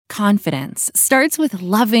Confidence starts with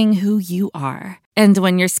loving who you are. And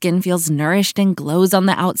when your skin feels nourished and glows on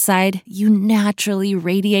the outside, you naturally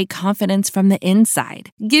radiate confidence from the inside.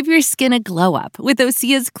 Give your skin a glow up with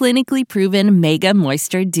Osea's clinically proven Mega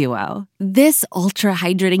Moisture Duo. This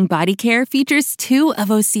ultra-hydrating body care features two of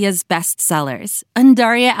Osea's best sellers,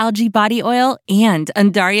 Undaria Algae Body Oil and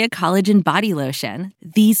Undaria Collagen Body Lotion.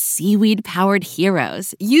 These seaweed-powered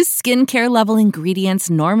heroes use skincare-level ingredients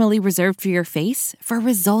normally reserved for your face for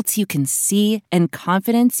results you can see and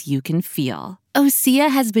confidence you can feel. Osea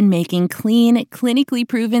has been making clean, clinically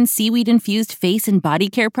proven seaweed-infused face and body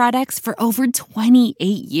care products for over 28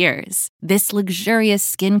 years. This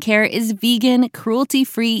luxurious skincare is vegan,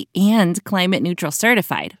 cruelty-free, and climate-neutral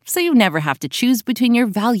certified, so you never have to choose between your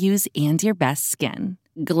values and your best skin.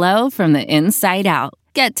 Glow from the inside out.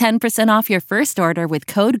 Get 10% off your first order with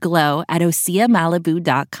code GLOW at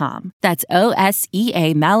OseaMalibu.com. That's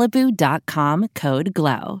OSEA Malibu.com, code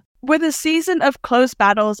GLOW. With a season of close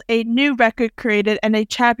battles, a new record created, and a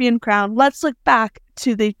champion crowned, let's look back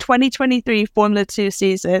to the 2023 Formula 2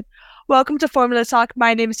 season. Welcome to Formula Talk.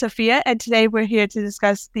 My name is Sophia, and today we're here to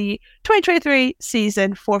discuss the 2023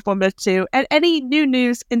 season for Formula 2 and any new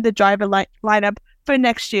news in the driver lineup for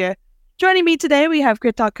next year. Joining me today, we have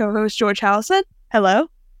Grid Talk co-host George Howson. Hello.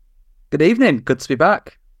 Good evening. Good to be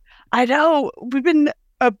back. I know. We've been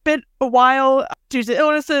a while due to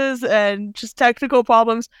illnesses and just technical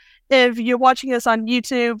problems. If you're watching us on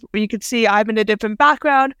YouTube, you can see I'm in a different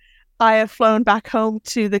background. I have flown back home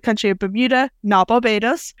to the country of Bermuda, not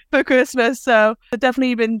Barbados, for Christmas. So I've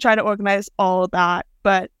definitely been trying to organize all of that.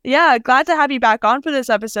 But yeah, glad to have you back on for this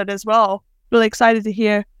episode as well. Really excited to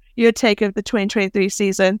hear your take of the 2023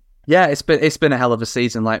 season. Yeah, it's been a hell of a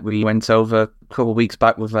season, like we went over a couple of weeks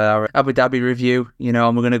back with our Abu Dhabi review,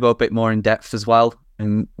 and we're going to go a bit more in depth as well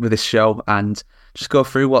with this show and just go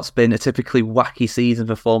through what's been a typically wacky season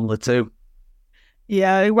for Formula 2.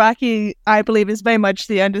 Yeah, wacky, I believe, is very much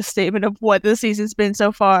the understatement of what the season's been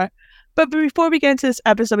so far. But before we get into this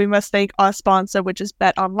episode, we must thank our sponsor, which is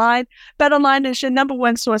BetOnline. BetOnline is your number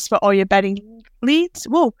one source for all your betting leads.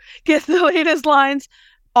 Get the latest lines,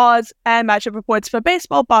 odds, and matchup reports for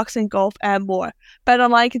baseball, boxing, golf, and more.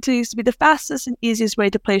 BetOnline continues to be the fastest and easiest way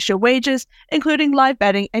to place your wagers, including live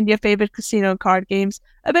betting and your favorite casino and card games,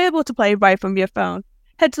 available to play right from your phone.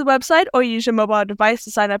 Head to the website or use your mobile device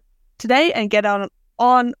to sign up today and get on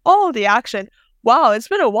all of the action. Wow, it's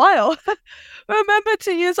been a while. Remember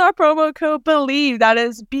to use our promo code BELIEVE, that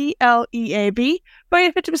is BLEAB, for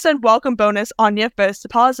your 50% welcome bonus on your first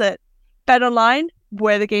deposit. BetOnline,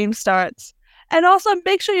 where the game starts. And also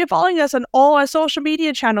make sure you're following us on all our social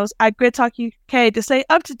media channels at Grid Talk UK to stay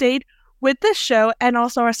up to date with this show and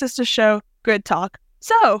also our sister show, Grid Talk.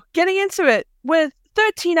 So, getting into it, with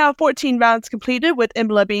 13 out of 14 rounds completed, with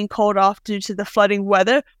Imola being called off due to the flooding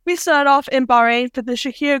weather, we start off in Bahrain for the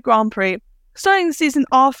Shahir Grand Prix. Starting the season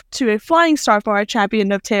off to a flying start for our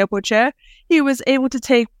champion of Teo Pourchaire, he was able to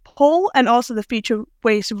take pole and also the feature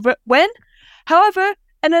race win. However,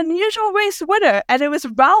 an unusual race winner, and it was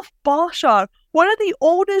Ralph Boschard, one of the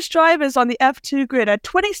oldest drivers on the F2 grid at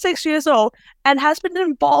 26 years old, and has been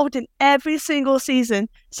involved in every single season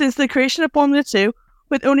since the creation of Formula 2,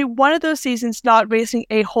 with only one of those seasons not racing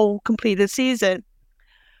a whole completed season.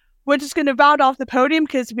 We're just going to round off the podium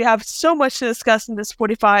because we have so much to discuss in this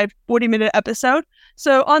 40-minute episode.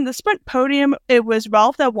 So on the sprint podium, it was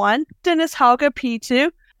Ralph that won, Dennis Hauger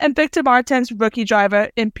P2, and Victor Martins, rookie driver,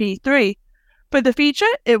 in P3. For the feature,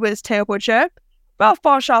 it was Teo Pourchaire, Ralph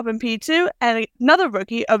Boschard in P2, and another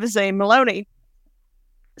rookie of Zane Maloney.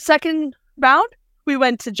 Second round, we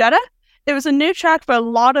went to Jeddah. It was a new track for a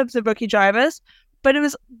lot of the rookie drivers, but it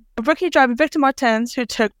was rookie driver Victor Martins who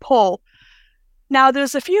took pole. Now,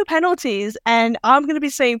 there's a few penalties, and I'm going to be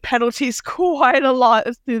saying penalties quite a lot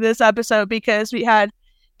through this episode because we had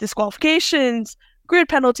disqualifications, grid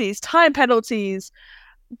penalties, time penalties,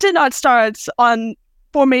 did not start on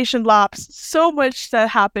formation laps, so much that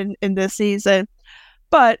happened in this season.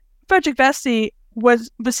 But Frederick Vesti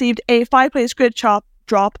received a 5-place grid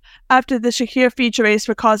drop after the Shahir feature race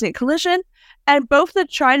for causing a collision, and both the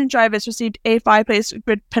Trident drivers received a 5-place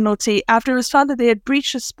grid penalty after it was found that they had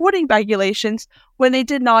breached the sporting regulations when they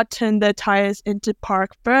did not turn their tires into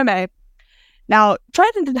parc ferme. Now,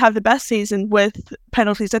 Trident didn't have the best season with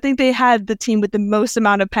penalties. I think they had the team with the most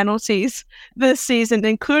amount of penalties this season,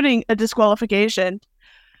 including a disqualification.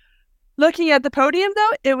 Looking at the podium,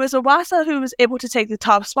 though, it was Iwasa who was able to take the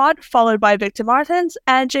top spot, followed by Victor Martins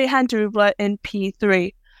and Jehan Darubla in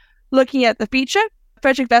P3. Looking at the feature,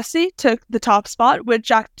 Frederick Vesti took the top spot with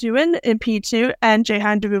Jack Doohan in P2 and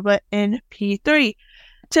Jehan Darubla in P3.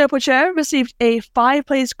 Théo Pourchaire received a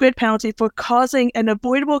 5-place grid penalty for causing an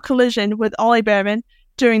avoidable collision with Ollie Behrman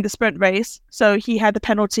during the sprint race. So he had the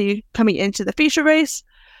penalty coming into the feature race.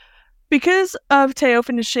 Because of Théo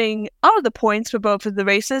finishing out of the points for both of the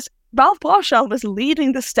races, Ralph Boschung was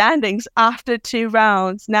leading the standings after 2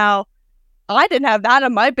 rounds. Now, I didn't have that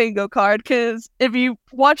on my bingo card because if you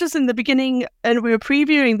watch us in the beginning and we were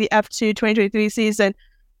previewing the F2 2023 season,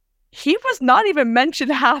 he was not even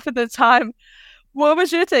mentioned half of the time. What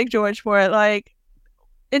was your take, George, for it? Like,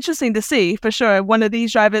 interesting to see, for sure. One of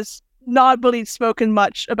these drivers not really spoken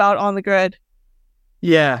much about on the grid.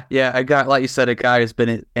 Yeah, a guy, like you said, a guy who's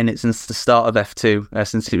been in it since the start of F2,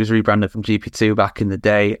 since it was rebranded from GP2 back in the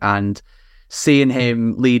day, and seeing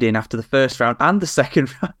him leading after the first round and the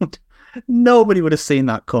second round, nobody would have seen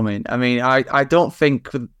that coming. I mean, I don't think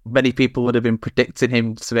many people would have been predicting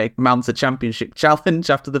him to mount a championship challenge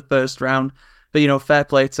after the first round. But, you know, fair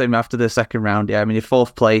play to him after the second round. Yeah, I mean,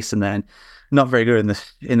 4th place and then not very good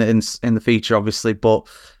in the feature, obviously. But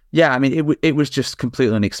yeah, I mean, it was just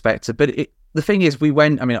completely unexpected. But the thing is, we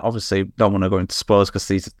went, I mean, obviously don't want to go into spoilers because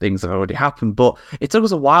these things have already happened, but it took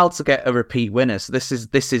us a while to get a repeat winner. So this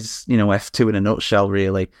is, you know, F2 in a nutshell,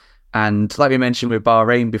 really. And like we mentioned with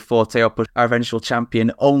Bahrain before, Théo, our eventual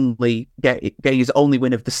champion, only getting his only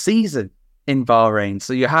win of the season in Bahrain.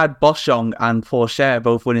 So you had Boschung and Pourchaire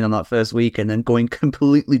both winning on that first weekend and going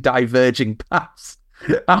completely diverging paths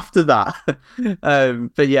after that.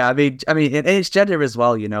 But yeah, I mean, it's Jeddah as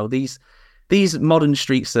well, you know, these modern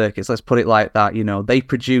street circuits, let's put it like that, you know, they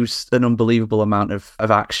produce an unbelievable amount of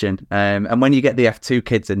action. And when you get the F2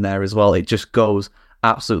 kids in there as well, it just goes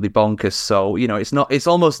absolutely bonkers. So, you know, it's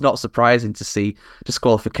almost not surprising to see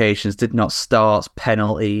disqualifications, did not start,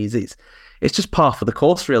 penalties. It's just par for the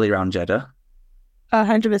course really around Jeddah.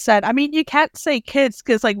 100%. I mean, you can't say kids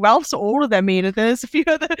because like Ralph's older than me, and there's a few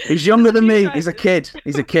other. He's younger than me. He's a kid.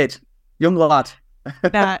 Young lad.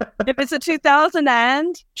 Nah, if it's a 2000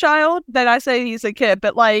 and child, then I say he's a kid.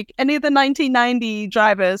 But like any of the 1990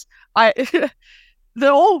 drivers,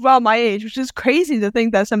 they're all around my age, which is crazy to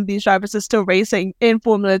think that some of these drivers are still racing in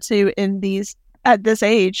Formula 2 at this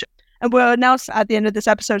age. And we'll announce at the end of this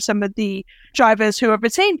episode some of the drivers who are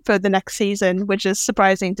retained for the next season, which is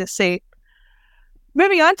surprising to see.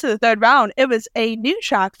 Moving on to the 3rd round, it was a new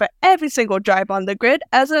track for every single driver on the grid,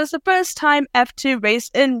 as it was the first time F2 race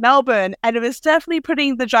in Melbourne, and it was definitely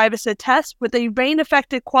putting the drivers to test with a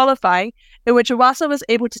rain-affected qualifying, in which Iwasa was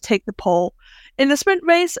able to take the pole. In the sprint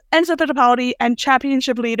race, Enzo Fittipaldi and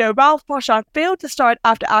championship leader Ralph Boschung failed to start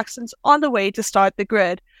after accidents on the way to start the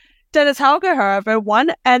grid. Dennis Hauger, however,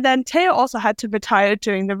 won, and then Théo also had to retire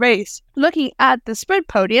during the race. Looking at the sprint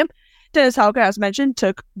podium, Dennis Hauger, as mentioned,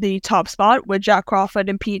 took the top spot with Jack Crawford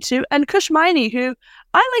in P2, and Kush Miney, who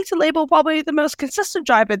I like to label probably the most consistent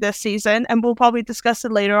driver this season, and we'll probably discuss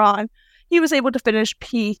it later on. He was able to finish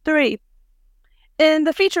P3. In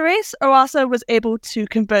the feature race, Iwasa was able to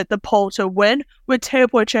convert the pole to a win, with Théo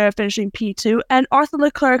Pourchaire finishing P2 and Arthur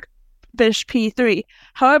Leclerc finished P3.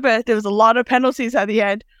 However, there was a lot of penalties at the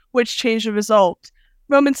end, which changed the result.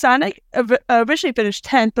 Roman Stanek originally finished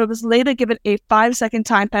 10th, but was later given a 5-second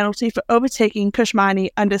time penalty for overtaking Kush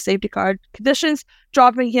Miney under safety car conditions,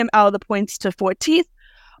 dropping him out of the points to 14th.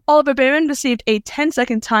 Oliver Behrman received a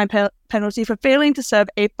 10-second time penalty for failing to serve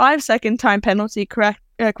a 5-second time penalty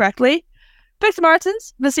correctly. Victor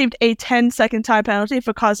Martins received a 10-second time penalty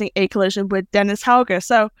for causing a collision with Dennis Hauger.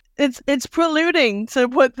 So it's preluding to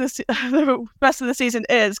what the rest of the season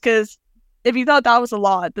is, because if you thought that was a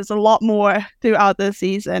lot, there's a lot more throughout the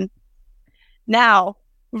season. Now,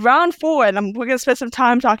 round 4, and we're going to spend some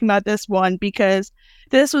time talking about this one because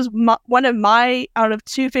this was one of my out of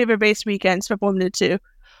 2 favorite race weekends for Formula 2.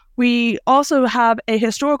 We also have a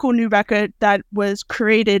historical new record that was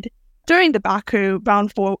created during the Baku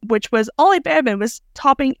round 4, which was Ollie Behrman was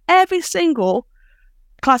topping every single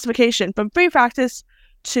classification from free practice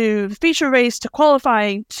to feature race to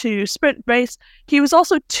qualifying to sprint race. He was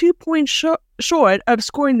also 2 points short of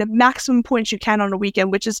scoring the maximum points you can on a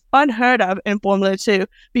weekend, which is unheard of in Formula 2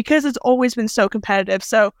 because it's always been so competitive.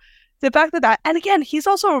 So the fact that, and again, he's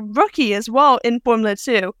also a rookie as well in Formula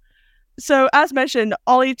 2. So as mentioned,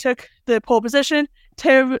 Ollie took the pole position.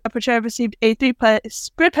 Théo Pourchaire received a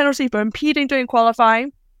 3-place grid penalty for impeding during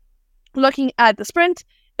qualifying. Looking at the sprint,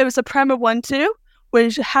 it was a Prema 1-2,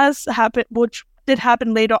 which did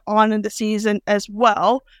happen later on in the season as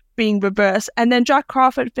well, being reversed. And then Jack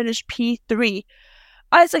Crawford finished P3.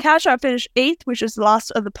 Isaac Hatchard finished 8th, which is the last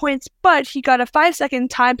of the points, but he got a 5-second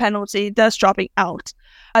time penalty, thus dropping out.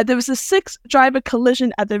 There was a 6-driver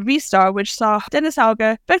collision at the restart, which saw Dennis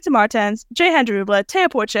Hauger, Victor Martins, Jay Hendry Rubla, Théo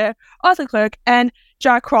Pourchaire, Arthur Leclerc, and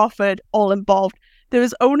Jack Crawford all involved. there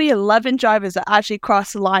was only 11 drivers that actually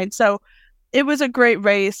crossed the line. So it was a great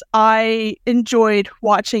race. I enjoyed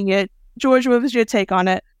watching it. George, what was your take on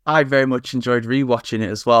it? I very much enjoyed rewatching it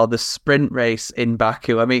as well. The sprint race in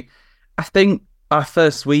Baku. I mean, I think our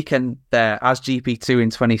first weekend there as GP2 in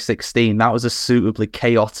 2016, that was a suitably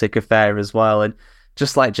chaotic affair as well. And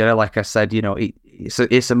just like Jenna, like I said, you know,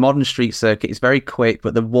 it's a modern street circuit. It's very quick,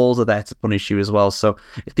 but the walls are there to punish you as well. So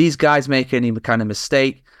if these guys make any kind of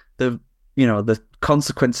mistake, the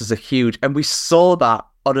consequences are huge. And we saw that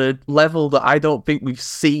on a level that I don't think we've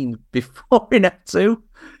seen before in F2.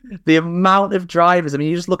 The amount of drivers, I mean,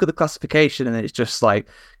 you just look at the classification and it's just like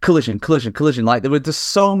collision. Like there were just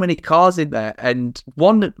so many cars in there, and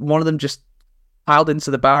one of them just piled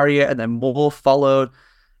into the barrier, and then more followed.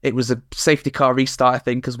 It was a safety car restart, I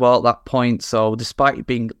think, as well at that point. So despite it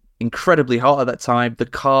being incredibly hot at that time, the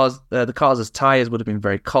cars' tyres would have been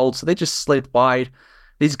very cold, so they just slid wide.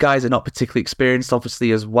 These guys are not particularly experienced,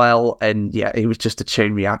 obviously, as well, and yeah, it was just a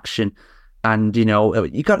chain reaction. And you know,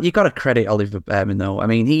 you got to credit Oliver Behrman though. I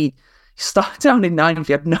mean, he started down in ninth.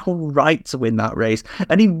 He had no right to win that race,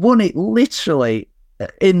 and he won it literally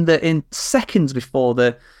in seconds before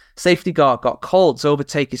the safety car got called to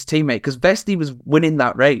overtake his teammate, because Vesti was winning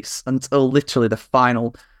that race until literally the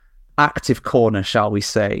final active corner, shall we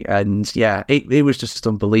say. And yeah, it was just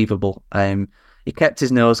unbelievable. He kept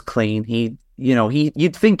his nose clean.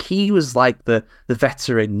 You'd think he was like the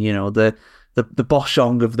veteran, you know, the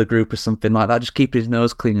Boschong of the group or something like that, just keep his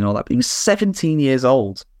nose clean and all that. But he was 17 years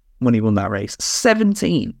old when he won that race.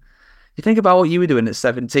 17. You think about what you were doing at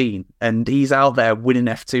 17, and he's out there winning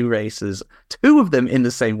F2 races, 2 of them in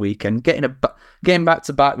the same weekend, getting back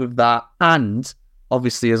to back with that, and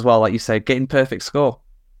obviously as well, like you said, getting perfect score,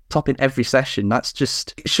 topping every session. That's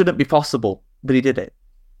just, it shouldn't be possible, but he did it.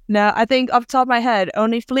 Now, I think off the top of my head,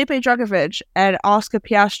 only Felipe Drugovich and Oscar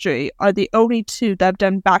Piastri are the only 2 that have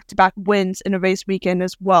done back-to-back wins in a race weekend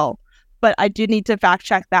as well. But I do need to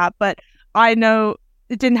fact-check that. But I know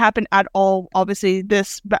it didn't happen at all, obviously,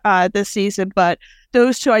 this season. But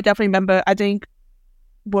those 2 I definitely remember. I think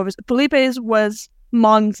Felipe's was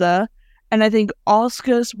Monza, and I think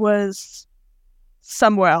Oscar's was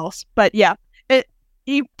somewhere else. But yeah.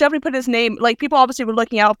 He definitely put his name, like, people obviously were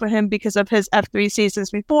looking out for him because of his F3 seasons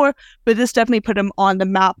before, but this definitely put him on the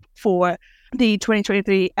map for the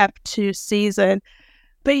 2023 F2 season.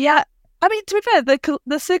 But yeah, I mean, to be fair, the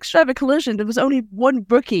 6-driver collision, there was only 1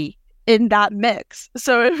 rookie in that mix.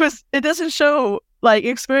 So it doesn't show, like,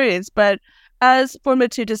 experience, but as Formula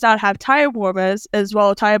 2 does not have tire warmers as well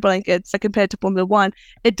as tire blankets compared to Formula 1,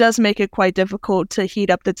 it does make it quite difficult to heat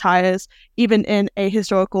up the tires, even in a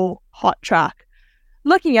historical hot track.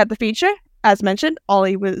 Looking at the feature, as mentioned,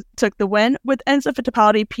 Ollie took the win with Enzo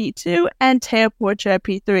Fittipaldi P2 and Teo Porcher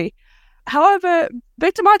P3. However,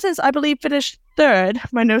 Victor Martins, I believe, finished 3rd.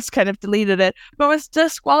 My notes kind of deleted it, but was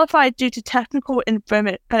disqualified due to technical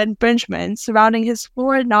infringement surrounding his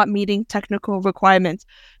floor not meeting technical requirements.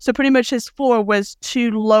 So pretty much his floor was too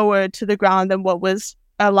lower to the ground than what was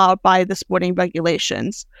allowed by the sporting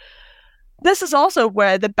regulations. This is also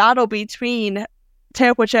where the battle between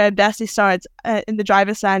Teo Porcher and Vesti starts in the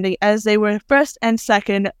driver's standing, as they were 1st and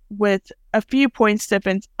 2nd with a few points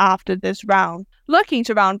difference after this round. Looking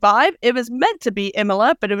to round 5, it was meant to be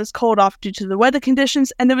Imola, but it was called off due to the weather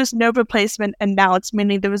conditions, and there was no replacement announced,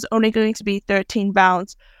 meaning there was only going to be 13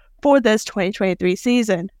 rounds for this 2023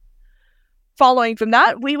 season. Following from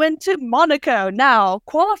that, we went to Monaco. Now,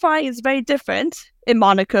 qualifying is very different in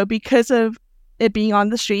Monaco because of it being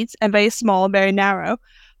on the streets and very small, very narrow.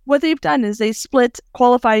 What they've done is they split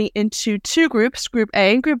qualifying into 2 groups, Group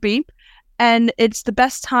A and Group B, and it's the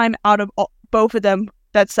best time out of both of them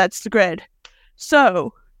that sets the grid.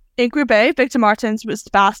 So, in Group A, Victor Martins was the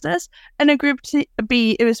fastest, and in Group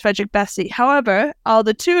B, it was Frederick Besti. However, out of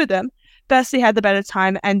the 2 of them, Besti had the better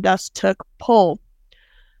time and thus took pole.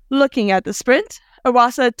 Looking at the sprint,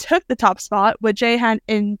 Iwasa took the top spot with Jehan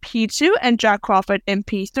in P2 and Jack Crawford in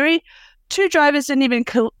P3. 2 drivers didn't even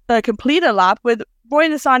complete a lap, with Roy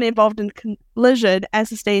Nissany involved in collision and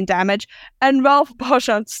sustained damage, and Ralph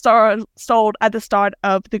Boschon stalled at the start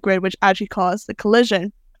of the grid, which actually caused the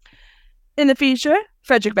collision. In the feature,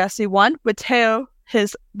 Frederick Besti won, with Teo,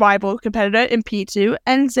 his rival competitor, in P2,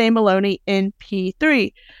 and Zane Maloney in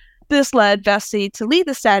P3. This led Besti to lead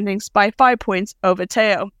the standings by 5 points over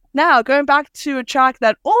Teo. Now, going back to a track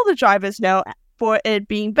that all the drivers know for it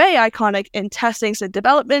being very iconic in testings and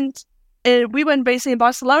development, we went racing in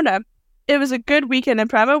Barcelona. It was a good weekend in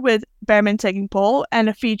Prema, with Behrman taking pole and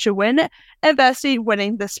a feature win, and Vesti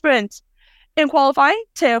winning the sprint. In qualifying,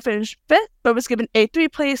 Teo finished 5th, but was given a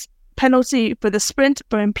 3-place penalty for the sprint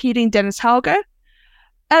for impeding Dennis Hauger.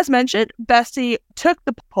 As mentioned, Bessie took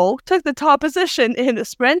the pole, took the top position in the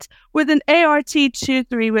sprint with an ART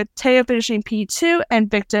 2-3 with Teo finishing P2 and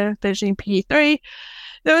Victor finishing P3.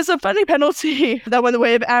 There was a funny penalty that went the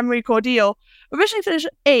way of Amory Cordial, originally finished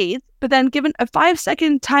 8th, but then given a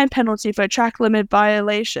 5-second time penalty for a track limit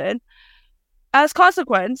violation. As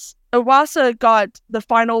consequence, Iwasa got the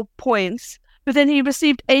final points, but then he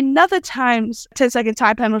received another 10-second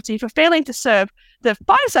time penalty for failing to serve the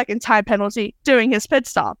 5-second time penalty during his pit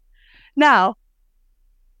stop. Now,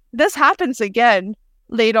 this happens again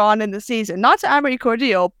later on in the season, not to Amory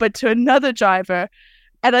Cordial, but to another driver,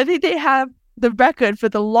 and I think they have the record for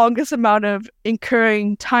the longest amount of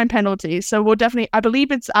incurring time penalties. So we'll definitely, I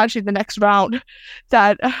believe it's actually the next round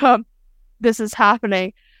that this is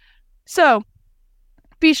happening. So,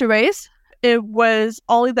 feature race, it was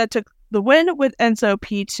Ollie that took the win with Enzo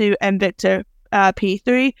P2 and Victor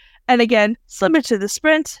P3. And again, similar to the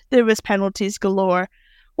sprint, there was penalties galore.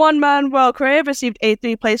 Juan Manuel Correa received a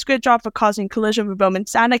 3-place grid drop for causing collision with Roman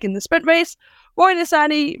Sanek in the sprint race. Roy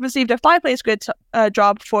Nissany received a 5-place grid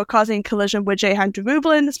drop for causing collision with Jehan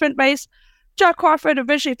Darubala in the sprint race. Jack Crawford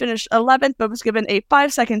originally finished 11th, but was given a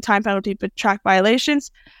 5-second time penalty for track violations.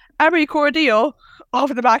 Amory Cordial,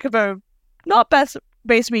 off the back of a not best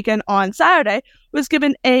race weekend on Saturday, was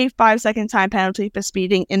given a 5-second time penalty for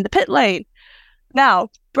speeding in the pit lane. Now,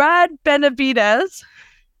 Brad Benavides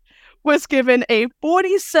was given a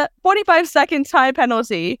 45-second time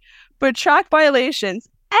penalty for track violations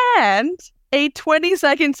and a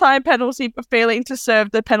 20-second time penalty for failing to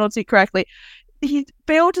serve the penalty correctly. He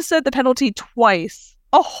failed to serve the penalty twice.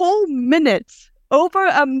 A whole minute, over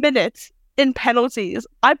a minute in penalties.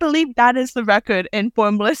 I believe that is the record in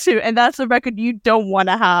Formula 2, and that's a record you don't want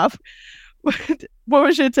to have. What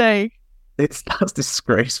was your take? That's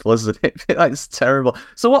disgraceful, isn't it? That's terrible.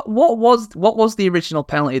 So what was the original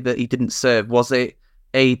penalty that he didn't serve? Was it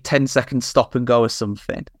a 10-second stop and go or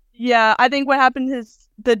something? Yeah, I think what happened is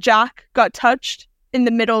the jack got touched in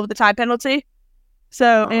the middle of the time penalty.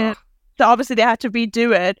 So obviously they had to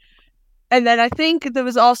redo it. And then I think there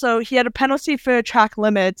was also, he had a penalty for track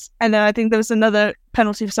limits, and then I think there was another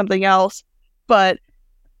penalty for something else. But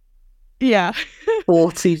yeah.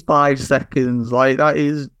 45 seconds, like that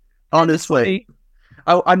is... Honestly,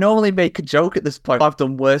 I normally make a joke at this point. I've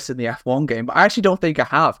done worse in the F1 game, but I actually don't think I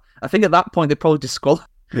have. I think at that point they probably disqualified.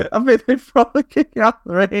 I mean, they probably kick out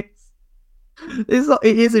the race.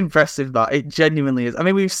 It is impressive that it genuinely is. I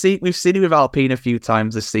mean, we've seen it with Alpine a few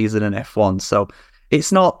times this season in F1, so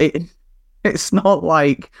it's not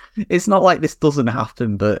like this doesn't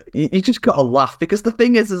happen. But you just gotta laugh because the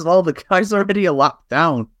thing is as well, the guy's already a lap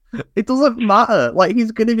down. It doesn't matter. Like,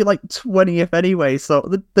 he's going to be like 20th anyway, so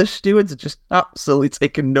the stewards are just absolutely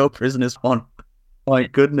taking no prisoners on. My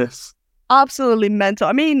goodness. Absolutely mental.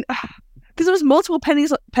 I mean, because there was multiple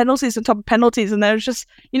penalties on top of penalties, and there was just,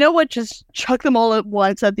 you know what, just chuck them all at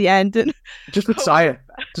once at the end. And just retire.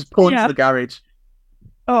 Just pull into the garage.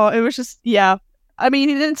 Oh, it was just, yeah. I mean,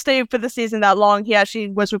 he didn't stay for the season that long. He actually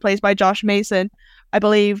was replaced by Josh Mason, I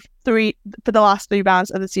believe, for the last 3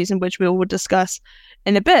 rounds of the season, which we will discuss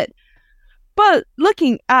in a bit. But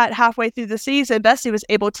looking at halfway through the season, Bessie was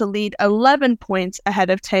able to lead 11 points ahead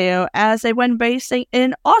of Teo as they went racing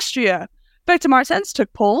in Austria. Victor Martens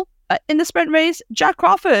took pole. In the sprint race, Jack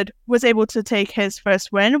Crawford was able to take his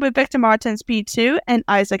first win with Victor Martens P2 and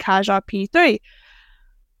Isaac Hajar P3.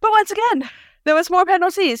 But once again, there was more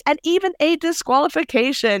penalties and even a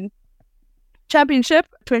disqualification. Championship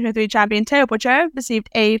 2023 champion Teo Pocher received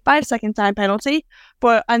a 5-second time penalty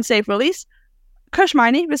for unsafe release. Kush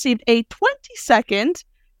Miney received a 20-second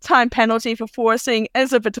time penalty for forcing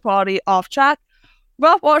Enzo Fittipaldi off track.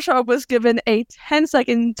 Ralph Warshaw was given a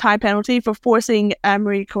 10-second time penalty for forcing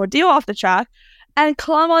Amory Cordial off the track. And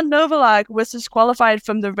Klamon Novalag was disqualified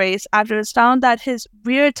from the race after it was found that his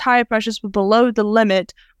rear tire pressures were below the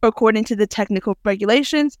limit according to the technical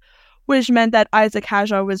regulations, which meant that Isaac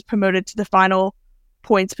Hajar was promoted to the final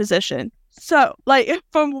points position. So, like,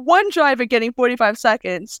 from one driver getting 45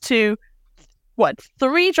 seconds to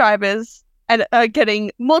 3 drivers and getting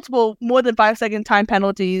multiple more than 5-second time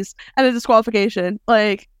penalties and a disqualification.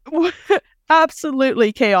 Like,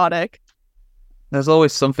 absolutely chaotic. There's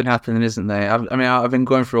always something happening, isn't there? I've been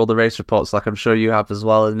going through all the race reports, like I'm sure you have as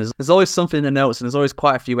well, and there's always something in the notes, and there's always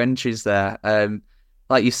quite a few entries there.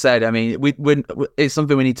 Like you said, I mean, it's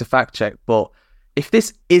something we need to fact check. But if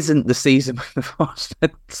this isn't the season with the forced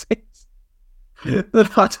penalties, then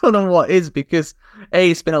I don't know what is, because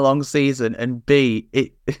A, it's been a long season, and B,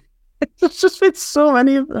 it's just been so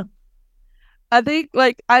many of them. I think,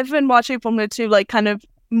 like, I've been watching Formula 2, like, kind of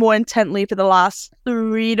more intently for the last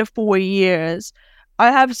 3 to 4 years.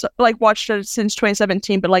 I have watched it since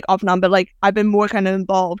 2017, but like off and on, but like I've been more kind of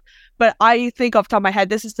involved. But I think off the top of my head,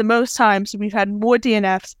 this is the most times we've had more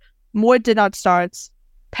DNFs, more did not starts,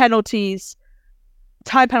 penalties,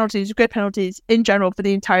 time penalties, grid penalties in general for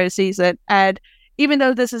the entire season. And even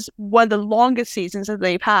though this is one of the longest seasons that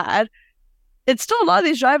they've had, it's still a lot of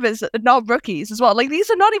these drivers are not rookies as well. Like, these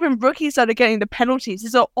are not even rookies that are getting the penalties.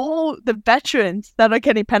 These are all the veterans that are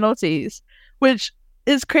getting penalties, which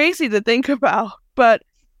is crazy to think about. But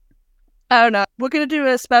I don't know. We're going to do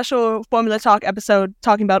a special Formula Talk episode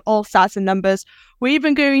talking about all stats and numbers. We're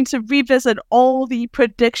even going to revisit all the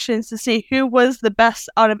predictions to see who was the best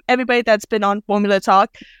out of everybody that's been on Formula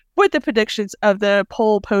Talk with the predictions of the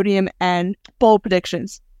pole, podium, and bowl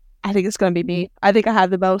predictions. I think it's going to be me. I think I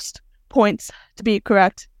have the most points to be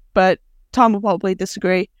correct, but Tom will probably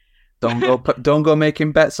disagree. Don't go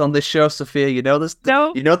making bets on this show, Sophia. There's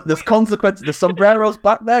consequences. The sombrero's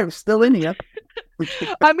back there. It's still in here.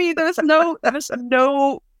 I mean, there was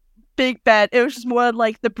no big bet. It was just more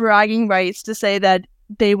like the bragging rights to say that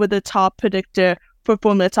they were the top predictor for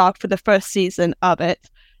Formula Talk for the first season of it.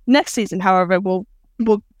 Next season, however, we'll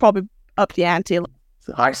probably up the ante.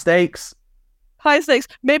 High stakes.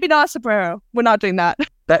 Maybe not a sombrero. We're not doing that.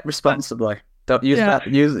 Bet responsibly. Don't use that.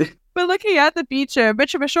 Use it. But looking at the feature,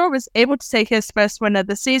 Richard Bashore was able to take his first win of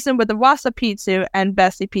the season with the Wasa P2 and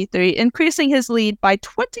Bessie P3, increasing his lead by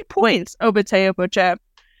 20 points over Teo Bocher.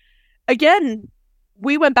 Again,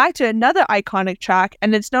 we went back to another iconic track,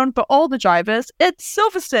 and it's known for all the drivers. It's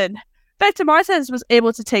Silverstone. Victor Martins was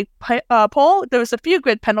able to take pole. There was a few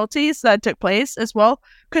grid penalties that took place as well.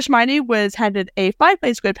 Kush Miney was handed a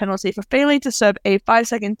 5-place grid penalty for failing to serve a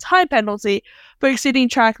 5-second time penalty for exceeding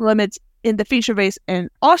track limits in the feature race in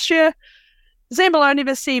Austria. Zane Maloney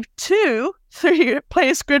received 2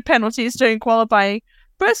 3-place grid penalties during qualifying,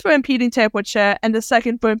 first for impeding Teo Bocher and the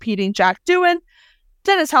second for impeding Jack Doohan.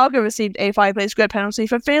 Dennis Halger received a 5-place grid penalty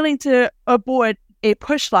for failing to abort a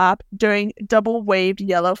push lap during double-waved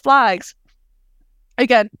yellow flags.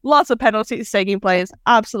 Again, lots of penalties taking place,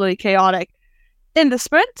 absolutely chaotic. In the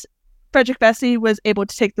sprint, Frederick Bessie was able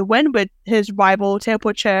to take the win with his rival Teo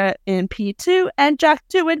Bocher in P2 and Jack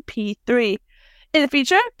Doohan P3. In the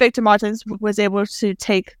feature, Victor Martins was able to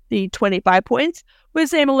take the 25 points with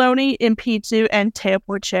Zane Maloney in P2 and Teo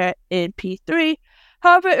Bocher in P3.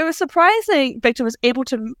 However, it was surprising Victor was able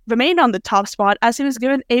to remain on the top spot as he was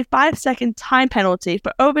given a 5-second time penalty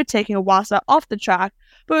for overtaking Wasa off the track,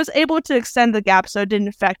 but was able to extend the gap so it didn't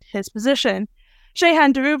affect his position.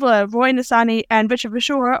 Shehan Daruvla, Roy Nassani, and Richard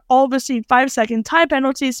Bashore all received 5-second time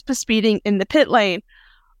penalties for speeding in the pit lane.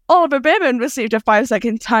 Oliver Behrman received a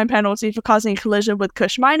 5-second time penalty for causing a collision with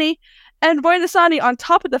Kush Miney, and Roy Nassani, on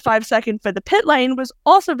top of the 5-second for the pit lane, was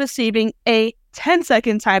also receiving a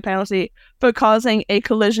 10-second time penalty for causing a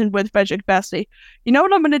collision with Frederick Bessie. You know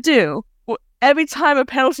what I'm going to do? Every time a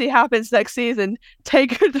penalty happens next season,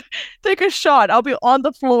 take a shot. I'll be on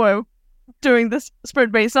the floor during this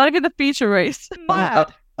sprint race, not even the feature race.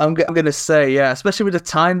 I'm going to say, yeah, especially with the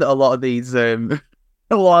time that a lot of these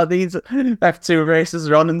F2 races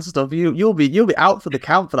are on and stuff, you'll be out for the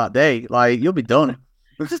count for that day. Like, you'll be done.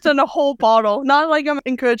 Just in a whole bottle. Not like I'm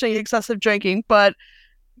encouraging excessive drinking, but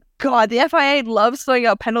God, the FIA loves throwing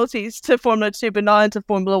out penalties to Formula 2, but not into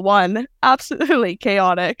Formula 1. Absolutely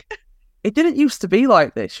chaotic. It didn't used to be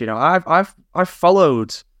like this, you know. I've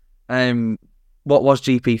followed what was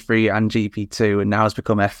GP3 and GP2, and now has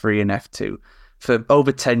become F3 and F2 for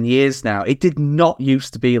over 10 years now. It did not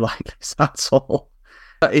used to be like this at all.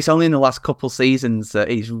 It's only in the last couple seasons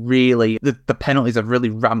that it's really the penalties have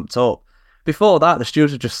really ramped up. Before that, the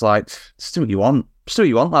stewards were just like, just do what you want. Just do what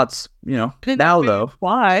you want, lads. You know. Now, though.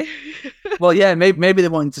 Why? Well, yeah, maybe they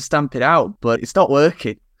wanted to stamp it out, but it's not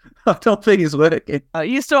working. I don't think it's working.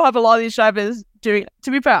 You still have a lot of these drivers doing... To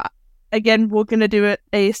be fair, again, we're going to do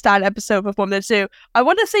a stat episode for Formula 2. I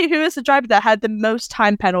want to see who is the driver that had the most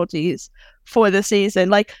time penalties for the season.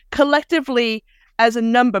 Like, collectively as a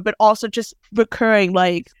number, but also just recurring,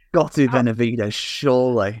 like... Got to Benavides,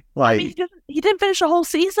 surely. Like, I mean, he didn't finish the whole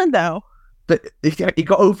season, though. But he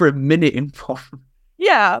got over a minute in front.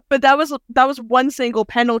 Yeah, but that was one single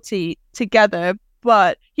penalty together.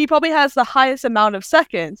 But he probably has the highest amount of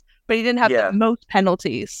seconds, but he didn't have the most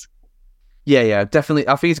penalties. Yeah, definitely.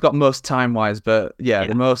 I think he's got most time-wise, but yeah,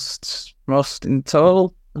 the most in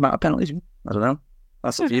total amount of penalties. I don't know.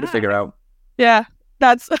 That's up for you to figure out. Yeah,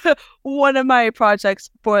 that's one of my projects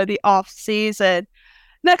for the off-season.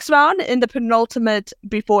 Next round, in the penultimate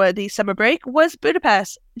before the summer break, was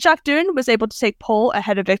Budapest. Jack Doohan was able to take pole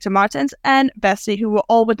ahead of Victor Martins and Bessie, who were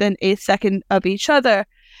all within a second of each other.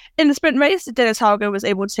 In the sprint race, Dennis Hauger was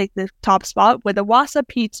able to take the top spot with a Wasa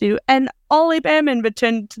P2 and Ollie Behrman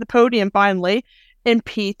returned to the podium finally in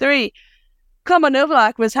P3. Clement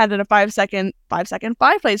Novalak was handed a 5-second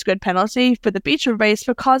 5-place grid penalty for the feature race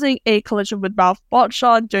for causing a collision with Ralph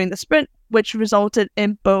Balshaw during the sprint, which resulted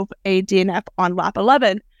in both a DNF on lap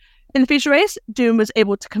 11. In the feature race, Doom was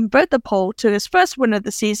able to convert the pole to his first win of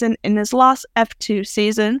the season in his last F2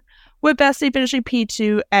 season, with Vesey finishing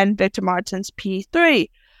P2 and Victor Martins P3.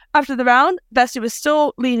 After the round, Vesey was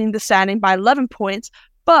still leading the standing by 11 points,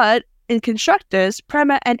 but in constructors,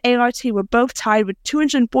 Prema and ART were both tied with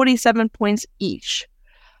 247 points each.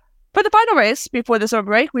 For the final race, before the summer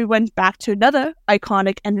break, we went back to another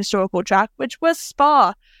iconic and historical track, which was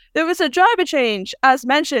Spa. There was a driver change. As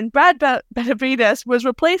mentioned, Brad Benavides was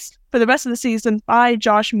replaced for the rest of the season by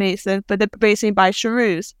Josh Mason for the racing by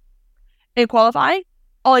Charouz. In qualifying,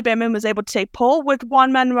 Ollie Behrman was able to take pole, with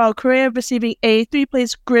Juan Manuel Correa receiving a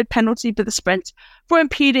 3-place grid penalty for the sprint for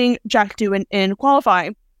impeding Jack Doohan in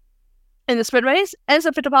qualifying. In the sprint race,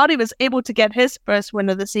 Enzo Fittipaldi was able to get his first win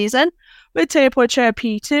of the season, with Teo Porcher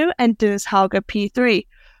P2 and Dennis Hauger P3.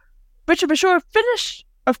 Richard Bashir finished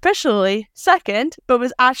officially second, but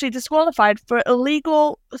was actually disqualified for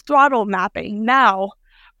illegal throttle mapping. Now,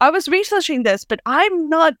 I was researching this, but I'm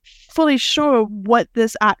not fully sure what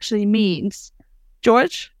this actually means.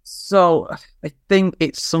 George? So, I think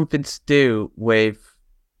it's something to do with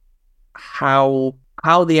how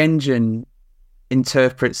the engine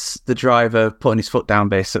interprets the driver putting his foot down,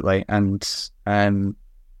 basically, and so, and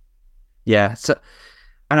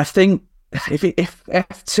I think if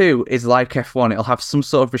F2 is like F1, it'll have some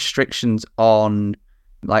sort of restrictions on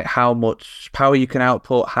like how much power you can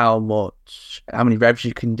output, how many revs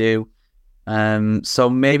you can do. So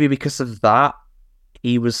maybe because of that,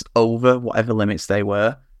 he was over whatever limits they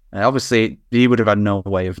were. Obviously, he would have had no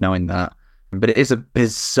way of knowing that, but it is a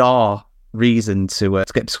bizarre reason to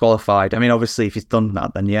get disqualified. I mean, obviously, if he's done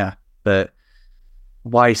that, then yeah. But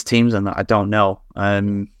why his team's done that, I don't know.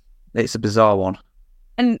 It's a bizarre one.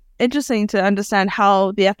 And interesting to understand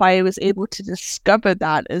how the FIA was able to discover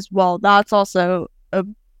that as well. That's also a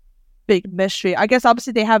big mystery. I guess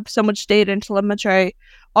obviously they have so much data and telemetry,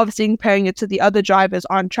 obviously comparing it to the other drivers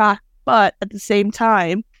on track. But at the same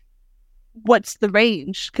time, what's the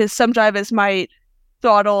range? Because some drivers might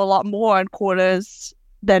throttle a lot more on corners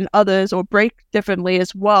than others, or brake differently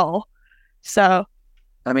as well. So,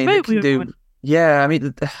 I mean, they can do. Yeah, I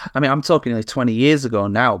mean, I'm talking like 20 years ago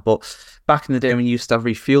now, but back in the day when you used to have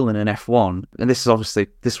refueling in F1, and this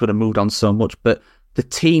would have moved on so much, but the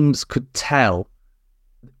teams could tell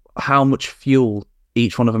how much fuel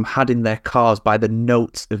each one of them had in their cars by the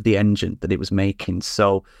notes of the engine that it was making.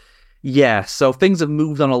 So, yeah, so things have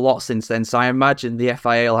moved on a lot since then. So I imagine the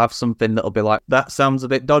FIA will have something that'll be like, that sounds a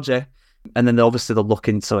bit dodgy. And then obviously they'll look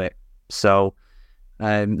into it. So,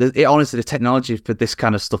 honestly, the technology for this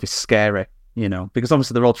kind of stuff is scary, because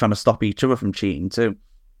obviously they're all trying to stop each other from cheating too.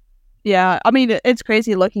 Yeah, I mean, it's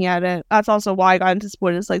crazy looking at it. That's also why I got into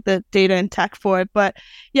sport, is like the data and tech for it. But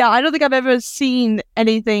yeah, I don't think I've ever seen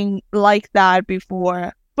anything like that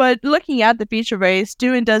before. But looking at the feature race,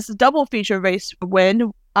 Doohan does the double feature race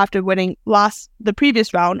win after winning the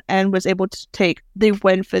previous round, and was able to take the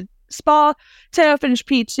win for Spa. Teo finished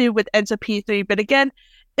P2 with Enzo P3, but again,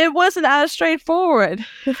 it wasn't as straightforward.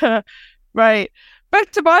 Right.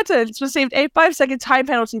 Victor Martins received a 5-second time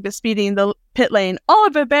penalty for speeding in the pit lane.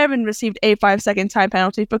 Oliver Behrman received a 5-second time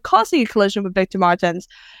penalty for causing a collision with Victor Martins.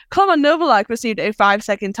 Clement Novalak received a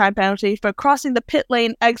 5-second time penalty for crossing the pit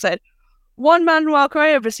lane exit. Juan Manuel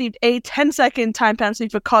Correa received a 10-second time penalty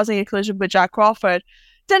for causing a collision with Jack Crawford.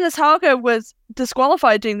 Dennis Hauger was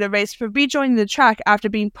disqualified during the race for rejoining the track after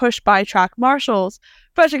being pushed by track marshals.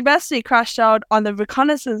 Frederick Vesey crashed out on the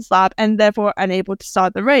reconnaissance lap and therefore unable to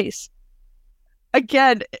start the race.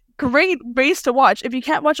 Again, great race to watch. If you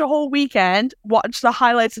can't watch a whole weekend, watch the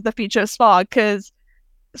highlights of the feature of Spa, because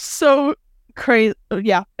so crazy.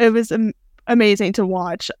 Yeah, it was amazing to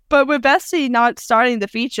watch. But with Vesey not starting the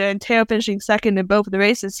feature and Teo finishing second in both of the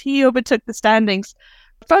races, he overtook the standings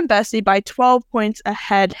from Vesey by 12 points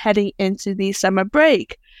ahead heading into the summer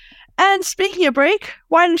break. And speaking of break,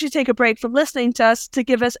 why don't you take a break from listening to us to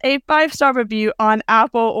give us a 5-star review on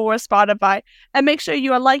Apple or Spotify, and make sure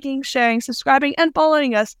you are liking, sharing, subscribing, and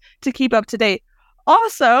following us to keep up to date.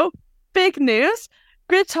 Also, big news,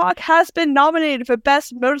 Grid Talk has been nominated for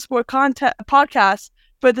Best Motorsport Podcast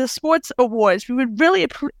for the Sports Awards. We would really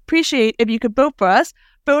appreciate if you could vote for us.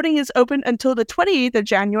 Voting is open until the 28th of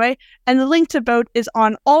January, and the link to vote is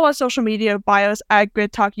on all our social media bios at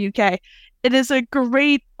Grid Talk UK. It is a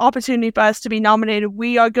great opportunity for us to be nominated.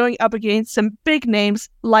 We are going up against some big names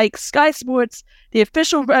like Sky Sports, the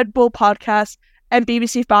official Red Bull podcast, and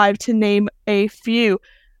BBC 5, to name a few.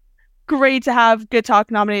 great to have Good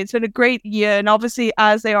Talk nominated. It's been a great year, and obviously,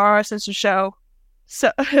 as they are our sister show,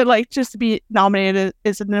 so like just to be nominated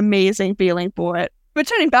is an amazing feeling for it.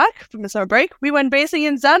 Returning back from the summer break, we went racing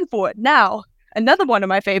in Zandvoort. Now, another one of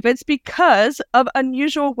my favorites because of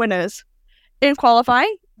unusual winners. In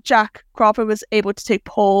qualifying, Jack Crawford was able to take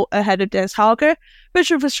pole ahead of Dennis Hauger, but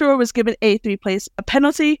for sure was given a 3-place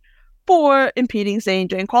penalty for impeding Zane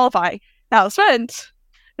during qualifying. Now, Sprint,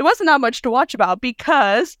 there wasn't that much to watch about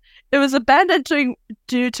because it was abandoned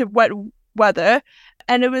due to wet weather,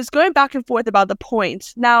 and it was going back and forth about the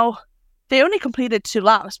points. Now, they only completed 2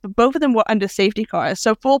 laps, but both of them were under safety cars,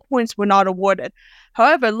 so full points were not awarded.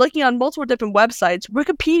 However, looking on multiple different websites,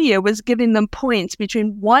 Wikipedia was giving them points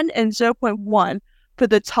between 1 and 0.1 for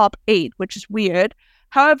the top 8, which is weird.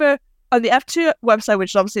 However, on the F2 website,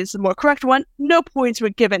 which obviously is the more correct one, no points were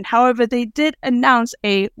given. However, they did announce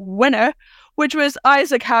a winner, which was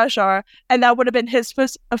Isaac Hashar, and that would have been his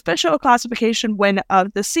first official classification win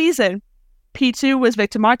of the season. P2 was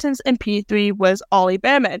Victor Martins, and P3 was Ollie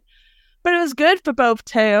Behrman. But it was good for both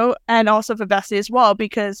Teo and also for Vesey as well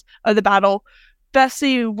because of the battle.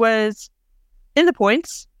 Vesey was in the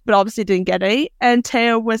points, but obviously didn't get any, and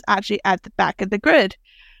Teo was actually at the back of the grid.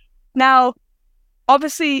 Now,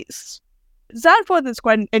 obviously, Zandvoort is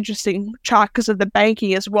quite an interesting track because of the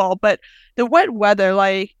banking as well, but the wet weather,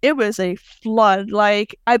 like, it was a flood.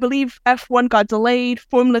 Like, I believe F1 got delayed,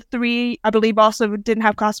 Formula 3, I believe also didn't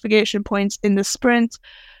have classification points in the sprint.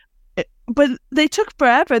 But they took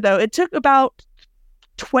forever, though. It took about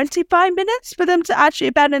 25 minutes for them to actually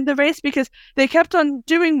abandon the race because they kept on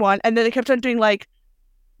doing one, and then they kept on doing, like,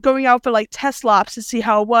 going out for, like, test laps to see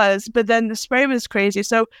how it was, but then the spray was crazy.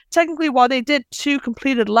 So technically, while they did 2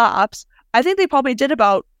 completed laps, I think they probably did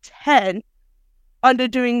about 10 under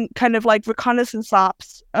doing kind of, like, reconnaissance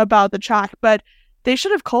laps about the track, but they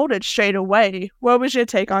should have called it straight away. What was your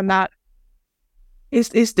take on that?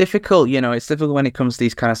 It's difficult, you know, it's difficult when it comes to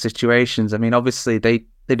these kind of situations. I mean, obviously, they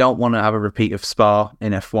don't want to have a repeat of Spa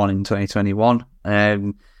in F1 in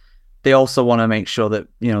 2021. They also want to make sure that,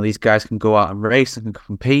 you know, these guys can go out and race and can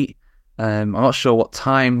compete. I'm not sure what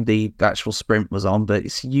time the actual sprint was on, but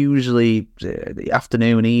it's usually the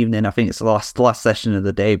afternoon, evening. I think it's the last session of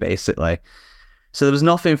the day, basically. So there was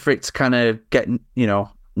nothing for it to kind of get, you know,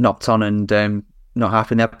 knocked on and not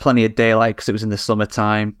happen. They had plenty of daylight because it was in the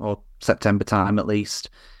summertime or September time at least.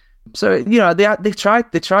 So, you know, they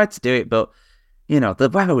tried to do it, but, you know, the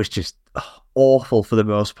weather was just awful for the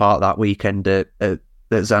most part that weekend at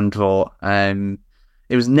Zandvoort.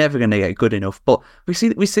 It was never going to get good enough. But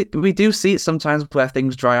we do see it sometimes where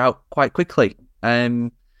things dry out quite quickly.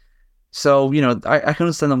 So, you know, I can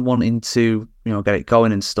understand them wanting to, you know, get it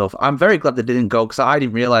going and stuff. I'm very glad they didn't go because I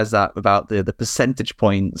didn't realise that about the percentage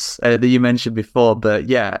points that you mentioned before. But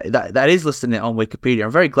yeah, that is listing it on Wikipedia.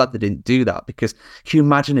 I'm very glad they didn't do that because can you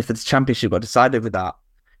imagine if the championship got decided with that?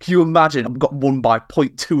 Can you imagine I got won by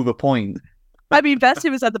 0.2 of a point? I mean, Vesey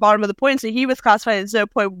was at the bottom of the points, so he was classified as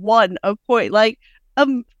 0.1 of point. Like,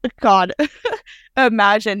 God,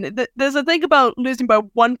 imagine. There's a thing about losing by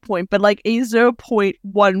 1 point, but like a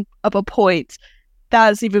 0.1 of a point,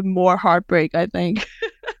 that's even more heartbreak, I think.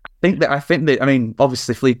 I think that, I mean,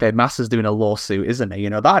 obviously Felipe Massa's doing a lawsuit, isn't he? You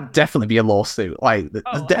know, that'd definitely be a lawsuit. Like,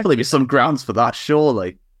 there's definitely be some grounds for that,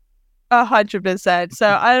 surely. 100%.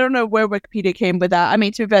 So I don't know where Wikipedia came with that. I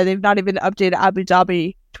mean, to be fair, they've not even updated Abu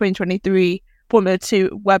Dhabi 2023 Formula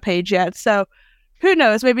 2 webpage yet. So who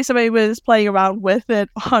knows? Maybe somebody was playing around with it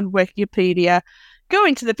on Wikipedia.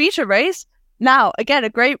 Going to the feature race. Now, again, a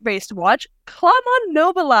great race to watch. Klamon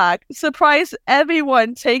Novalak surprised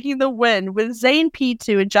everyone taking the win with Zane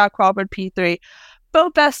P2 and Jack Crawford P3.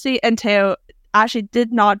 Both Vesey and Teo actually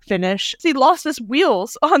did not finish. He lost his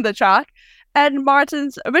wheels on the track. And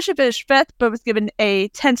Martins originally finished 5th, but was given a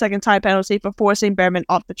 10-second time penalty for forcing Behrman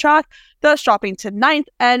off the track, thus dropping to 9th.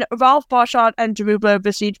 And Ralph Boschot and Darubla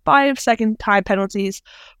received 5-second time penalties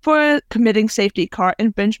for committing safety car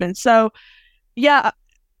infringement. So, yeah,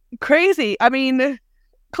 crazy. I mean,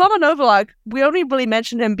 Klamon Novalak, we only really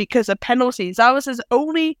mentioned him because of penalties. That was his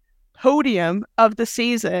only podium of the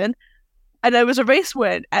season. And it was a race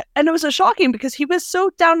win. And it was a shocking because he was so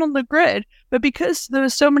down on the grid. But because there were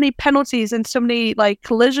so many penalties and so many like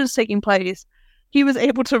collisions taking place, he was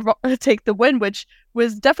able to take the win, which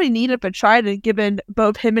was definitely needed for Trident, given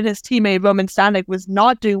both him and his teammate Roman Stanek was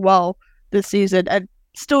not doing well this season and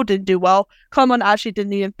still didn't do well. Klamon actually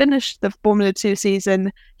didn't even finish the Formula 2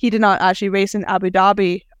 season. He did not actually race in Abu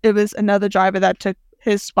Dhabi. It was another driver that took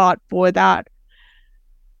his spot for that.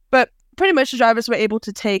 But pretty much the drivers were able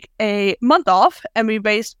to take a month off, and we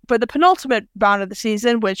raced for the penultimate round of the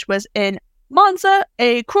season, which was in Monza,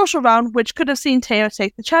 a crucial round which could have seen Teo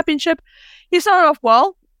take the championship. He started off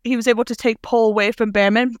well. He was able to take pole away from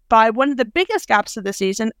Behrman by one of the biggest gaps of the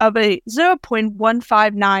season of a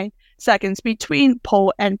 0.159 seconds between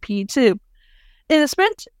pole and P2. In the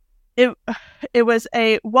sprint, it was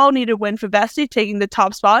a well-needed win for Vesti, taking the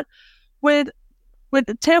top spot, with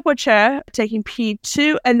Teo Pourchaire taking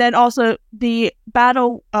P2, and then also the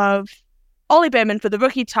battle of Ollie Behrman for the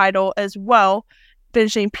rookie title as well,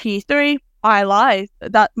 finishing P3. I lied.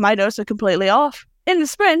 That my notes are completely off. In the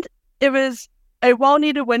sprint, it was a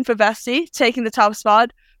well-needed win for Vesti, taking the top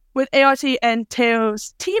spot, with ART and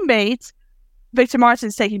Teo's teammates, Victor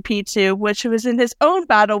Martins taking P2, which was in his own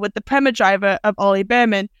battle with the Prema driver of Ollie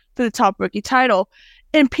Behrman for the top rookie title.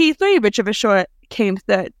 In P3, Richard Verschoor came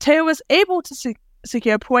third. Teo was able to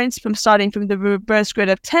secure points from starting from the reverse grid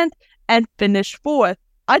of 10th and finished 4th.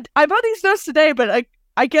 I wrote these notes today, but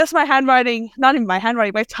I guess my handwriting, not even my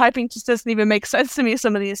handwriting, my typing just doesn't even make sense to me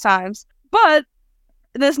some of these times. But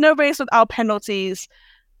there's no race without penalties.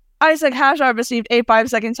 Isaac Hajar received a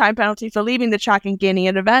 5-second time penalty for leaving the track and gaining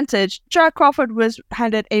an advantage. Jack Crawford was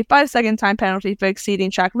handed a 5-second time penalty for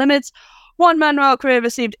exceeding track limits. Juan Manuel Correa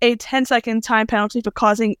received a 10-second time penalty for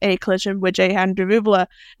causing a collision with Jehan Deruvula.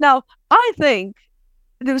 Now, I think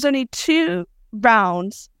there was only 2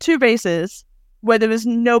 races, where there was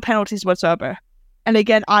no penalties whatsoever. And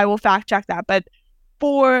again, I will fact check that. But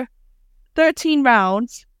for 13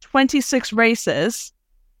 rounds, 26 races,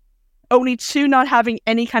 only 2 not having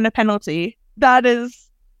any kind of penalty, that is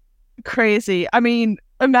crazy. I mean,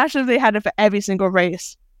 imagine if they had it for every single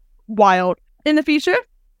race. Wild. In the feature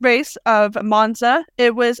race of Monza,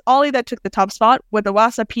 it was Ollie that took the top spot, with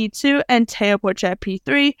Iwasa P2 and Teo Pourchaire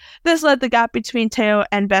P3. This led the gap between Teo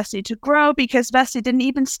and Vesti to grow, because Vesti didn't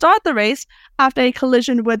even start the race after a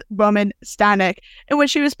collision with Roman Stanek, in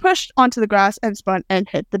which he was pushed onto the grass and spun and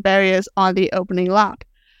hit the barriers on the opening lap.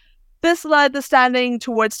 This led the standing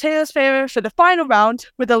towards Teo's favor for the final round,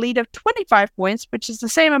 with a lead of 25 points, which is the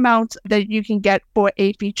same amount that you can get for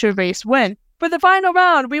a feature race win. For the final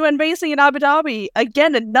round, we went racing in Abu Dhabi.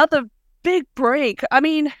 Again, another big break. I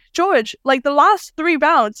mean, George, like the last 3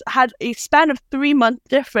 rounds had a span of 3-month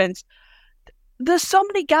difference. There's so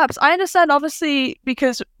many gaps. I understand, obviously,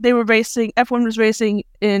 because they were racing, F1 was racing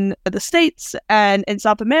in the States and in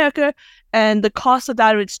South America, and the cost of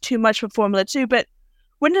that was too much for Formula 2, but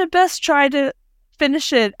wouldn't it best try to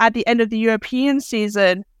finish it at the end of the European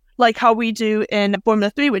season, like how we do in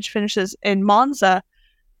Formula 3, which finishes in Monza?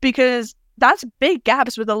 Because that's big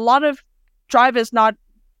gaps with a lot of drivers not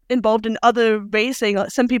involved in other racing.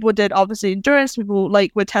 Like, some people did, obviously, endurance. People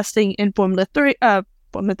were testing in Formula 3,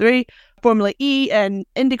 Formula E, and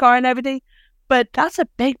IndyCar and everything. But that's a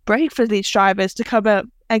big break for these drivers to come up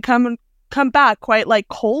and come back quite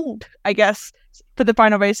cold, I guess, for the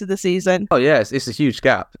final race of the season. Oh yeah, it's a huge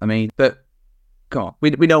gap. I mean, but come on, we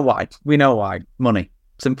know why. We know why. Money.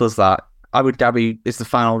 Simple as that. Abu Dhabi is the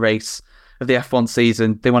final race of the F1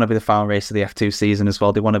 season. They want to be the final race of the F2 season as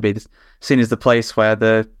well. They want to be seen as the place where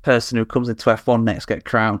the person who comes into F1 next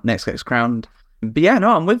gets crowned. But yeah,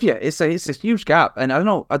 no, I'm with you. It's a huge gap, and I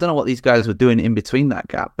don't know what these guys were doing in between that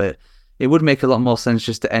gap, but it would make a lot more sense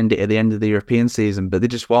just to end it at the end of the European season, but they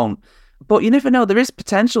just won't. But you never know. There is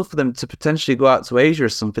potential for them to potentially go out to Asia or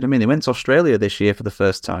something. I mean, they went to Australia this year for the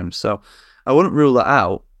first time, so I wouldn't rule that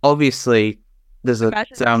out. Obviously, there's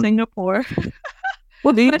Singapore.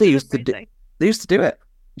 Well, they used to do it.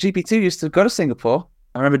 GP2 used to go to Singapore.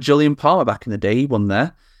 I remember Julian Palmer back in the day. He won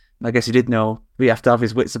there. I guess he did know we have to have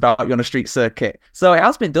his wits about you on a street circuit. So it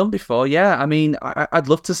has been done before, yeah. I mean, I'd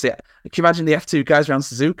love to see it. Can you imagine the F2 guys around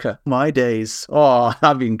Suzuka? My days. Oh,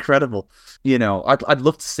 that'd be incredible. You know, I'd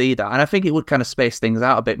love to see that. And I think it would kind of space things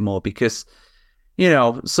out a bit more because, you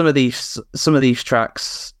know, some of these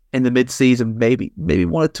tracks in the mid-season, maybe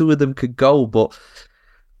 1 or 2 of them could go, but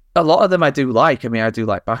a lot of them I do like. I mean, I do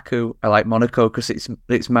like Baku. I like Monaco because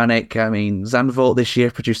it's manic. I mean, Zandvoort this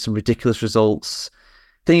year produced some ridiculous results.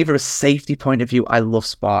 Thinking from a safety point of view, I love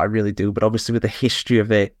Spa, I really do. But obviously with the history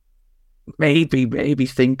of it, maybe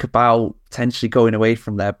think about potentially going away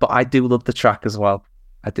from there. But I do love the track as well.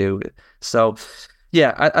 I do. So,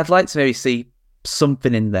 yeah, I'd like to maybe see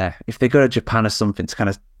something in there. If they go to Japan or something to kind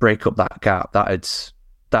of break up that gap,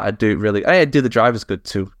 that'd do it really. I'd do the drivers good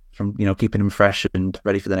too, from, you know, keeping them fresh and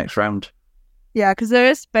ready for the next round. Yeah, because there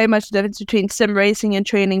is very much a difference between sim racing and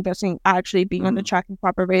training versus actually being on the track and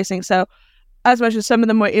proper racing. So as much as some of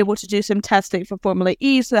them were able to do some testing for Formula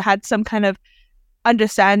E, so they had some kind of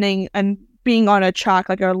understanding and being on a track,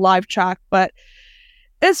 like a live track, but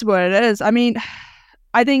it's what it is. I mean,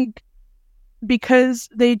 I think because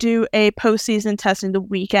they do a postseason testing the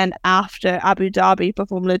weekend after Abu Dhabi for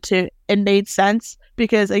Formula 2, it made sense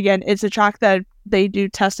because, again, it's a track that they do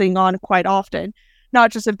testing on quite often,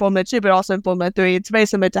 not just in Formula 2, but also in Formula 3. It's very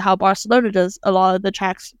similar to how Barcelona does a lot of the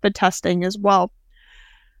tracks for testing as well.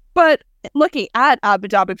 But looking at Abu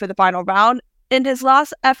Dhabi for the final round, in his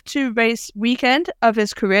last F2 race weekend of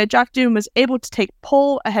his career, Jack Doohan was able to take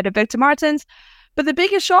pole ahead of Victor Martins. But the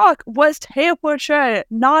biggest shock was Teo Porcher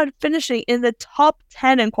not finishing in the top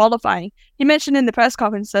 10 in qualifying. He mentioned in the press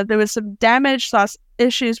conference that there was some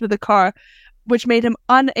damage/issues with the car, which made him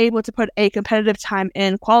unable to put a competitive time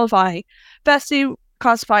in qualifying. Vesti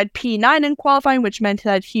classified P9 in qualifying, which meant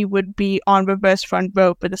that he would be on reverse front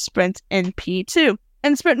row for the sprint in P2.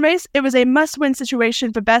 In the sprint race, it was a must-win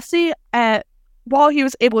situation for Vesti, while he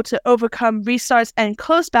was able to overcome restarts and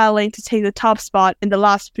close battling to take the top spot in the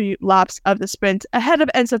last few laps of the sprint, ahead of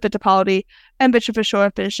Enzo Fittipaldi and Richard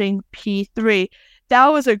Verschoor finishing P3. That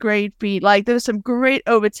was a great feat. There was some great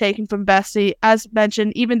overtaking from Vesti. As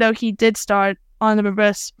mentioned, even though he did start on the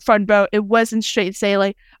reverse front row, it wasn't straight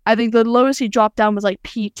sailing. I think the lowest he dropped down was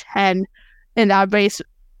P10 in that race,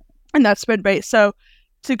 in that sprint race. So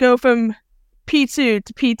to go from P2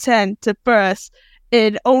 to P10 to first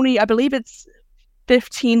in only, I believe it's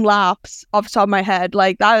 15 laps off the top of my head,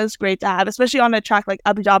 that is great to have, especially on a track like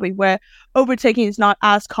Abu Dhabi where overtaking is not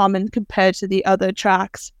as common compared to the other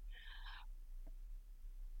tracks.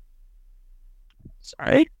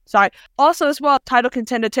 Sorry. Also as well, title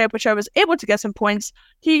contender Teo Porcher was able to get some points.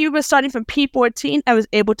 He was starting from P14 and was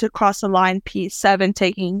able to cross the line P7,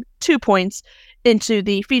 taking 2 points into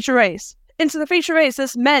the feature race.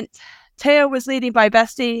 This meant Teo was leading by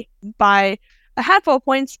Vesti by a handful of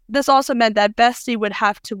points. This also meant that Vesti would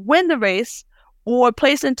have to win the race or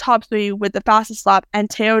place in top 3 with the fastest lap and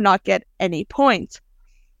Teo not get any points.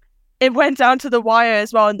 It went down to the wire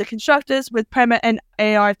as well in the constructors, with Prema and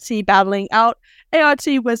ART battling out. ART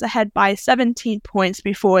was ahead by 17 points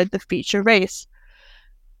before the feature race.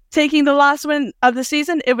 Taking the last win of the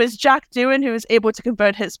season, it was Jack Doohan who was able to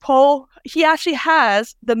convert his pole. He actually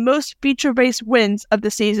has the most feature race wins of the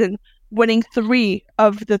season, winning 3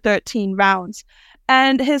 of the 13 rounds.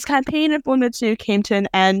 And his campaign in Formula 2 came to an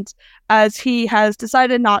end as he has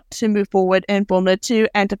decided not to move forward in Formula 2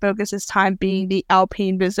 and to focus his time being the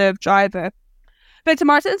Alpine reserve driver. Victor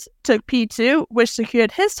Martins took P2, which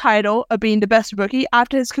secured his title of being the best rookie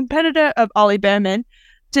after his competitor of Ollie Behrman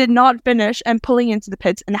did not finish and pulling into the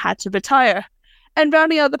pits and had to retire. And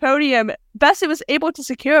rounding out the podium, Vesti was able to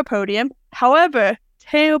secure a podium. However,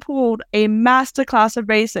 Teo pulled a masterclass of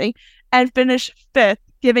racing and finished 5th,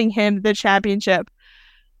 giving him the championship.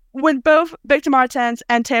 With both Victor Martins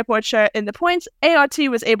and Teo Porcher in the points, ART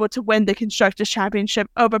was able to win the Constructors' Championship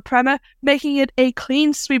over Prema, making it a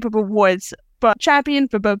clean sweep of awards for champion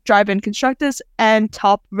for both driver and constructors and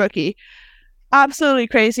top rookie. Absolutely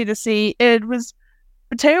crazy to see.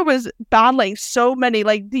 Teo was battling so many,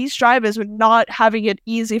 these drivers were not having it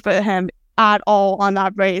easy for him at all on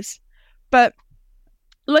that race. But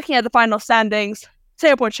looking at the final standings,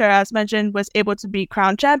 Teo Porcher, as mentioned, was able to be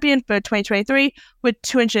crowned champion for 2023 with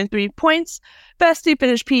 203 points. Vesti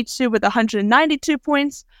finished P2 with 192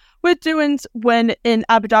 points. With Doohan's win in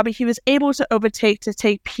Abu Dhabi, he was able to overtake to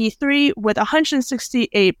take P3 with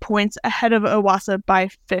 168 points ahead of Owasa by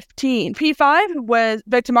 15. P5 was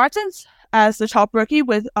Victor Martins as the top rookie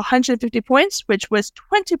with 150 points, which was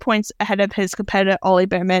 20 points ahead of his competitor Ollie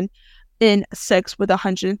Behrman in 6th with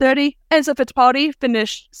 130. Enzo Fittipaldi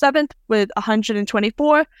finished 7th with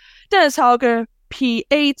 124. Dennis Hauger,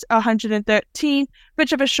 P8, 113.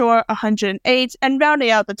 Richard Verschoor, 108. And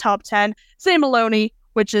rounding out the top 10, Zane Maloney,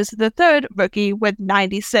 which is the 3rd rookie with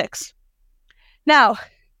 96. Now,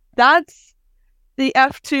 that's the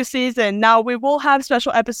F2 season. Now, we will have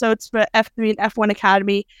special episodes for F3 and F1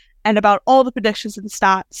 Academy and about all the predictions and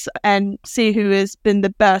stats and see who has been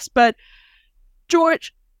the best. But,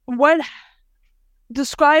 George,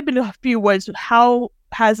 describe in a few words, how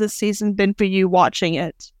has this season been for you watching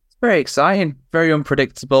it? It's very exciting, very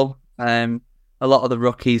unpredictable. A lot of the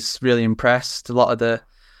rookies really impressed. A lot of the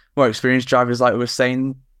more experienced drivers, like we were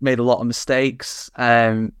saying, made a lot of mistakes.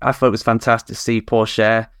 I thought it was fantastic to see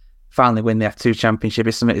Porcher finally win the F2 championship.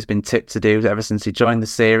 It's something he's been tipped to do ever since he joined the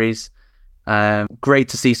series. Great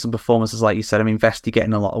to see some performances, like you said. I mean, Vesti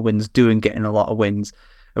getting a lot of wins, Doohan getting a lot of wins,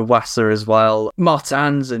 Owasa as well.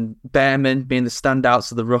 Martins and Behrman being the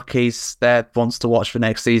standouts of the rookies. They're ones to watch for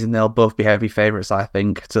next season. They'll both be heavy favourites, I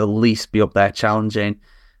think, to at least be up there challenging.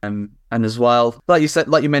 And as well, like you said,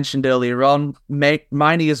 like you mentioned earlier on,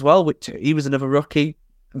 Miney as well, which he was another rookie,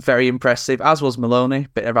 very impressive, as was Maloney.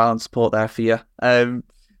 Bit of Alan support there for you.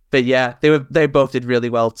 But yeah, they both did really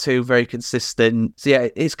well too, very consistent. So yeah,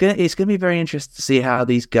 it's gonna be very interesting to see how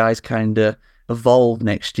these guys kind of evolve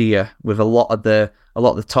next year with a lot of the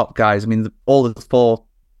top guys. I mean, all of the 4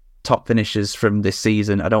 top finishers from this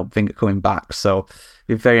season, I don't think are coming back. So it'll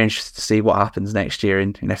be very interesting to see what happens next year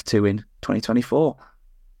in F2 in 2024.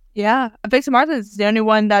 Yeah, Victor Martins is the only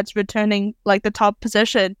one that's returning like the top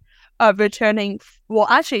position of returning. Well,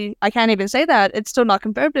 actually, I can't even say that. It's still not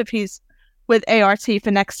confirmed if he's with ART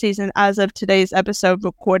for next season as of today's episode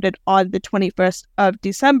recorded on the 21st of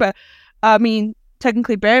December. I mean,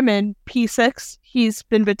 technically Behrman, P6, he's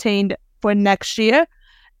been retained for next year.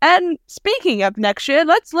 And speaking of next year,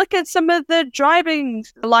 let's look at some of the driving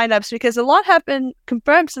lineups because a lot have been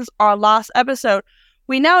confirmed since our last episode.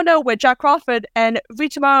 We now know where Jack Crawford and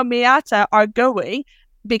Ritsumaru Miyata are going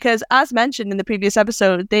because, as mentioned in the previous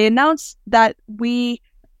episode, they announced that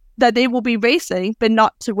they will be racing, but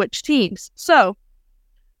not to which teams. So,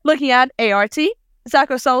 looking at ART,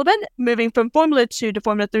 Zach O'Sullivan moving from Formula 2 to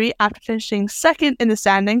Formula 3 after finishing second in the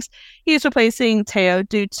standings. He is replacing Teo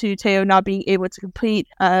due to Teo not being able to complete,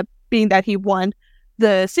 being that he won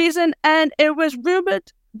the season. And it was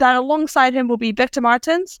rumored that alongside him will be Victor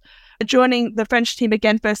Martins, joining the French team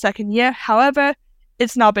again for a second year. However,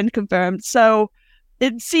 it's not been confirmed. So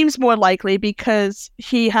it seems more likely because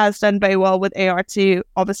he has done very well with ART,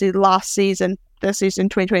 obviously last season, this season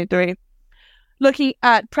 2023. Looking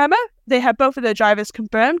at Prema, they have both of their drivers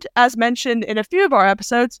confirmed. As mentioned in a few of our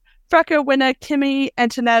episodes, Frecker winner Kimi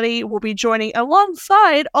Antonelli will be joining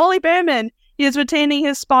alongside Ollie Behrman. He is retaining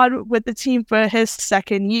his spot with the team for his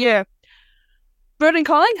second year. Burden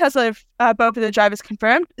Colling has both of the drivers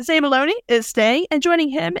confirmed. Zay Maloney is staying, and joining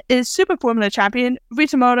him is Super Formula champion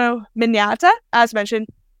Ritomoto Miyata. As mentioned,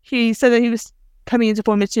 he said that he was coming into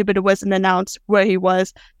Formula 2, but it wasn't announced where he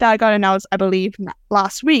was. That got announced, I believe,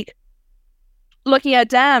 last week. Looking at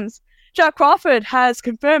Dams, Jack Crawford has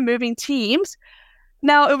confirmed moving teams.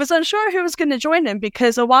 Now, it was unsure who was going to join him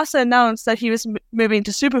because Iwasa announced that he was moving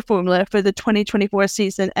to Super Formula for the 2024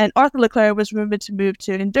 season, and Arthur Leclerc was rumored to move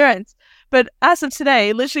to Endurance. But as of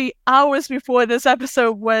today, literally hours before this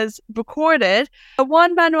episode was recorded,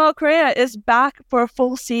 Juan Manuel Correa is back for a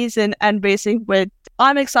full season and racing with.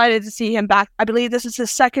 I'm excited to see him back. I believe this is his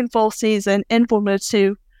second full season in Formula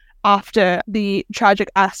 2 after the tragic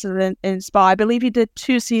accident in Spa. I believe he did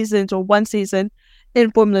 2 seasons or 1 season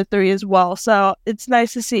in Formula 3 as well. So it's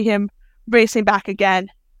nice to see him racing back again.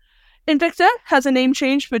 Invicta has a name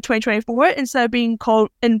change for 2024. Instead of being called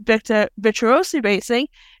Invicta Virtuosi Racing,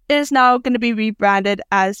 it is now going to be rebranded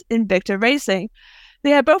as Invicta Racing.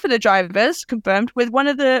 They have both of the drivers confirmed, with one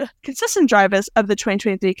of the consistent drivers of the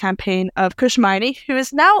 2023 campaign of Kushmaini, who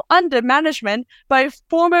is now under management by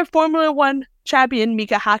former Formula 1 champion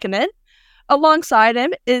Mika Hakkinen. Alongside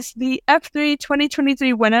him is the F3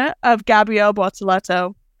 2023 winner of Gabriele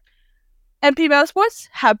Bortoleto. MP Motorsports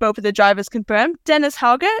have both of the drivers confirmed. Dennis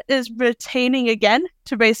Hauger is retaining again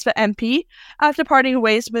to race for MP after parting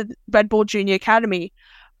ways with Red Bull Junior Academy.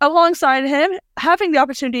 Alongside him, having the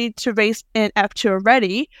opportunity to race in F2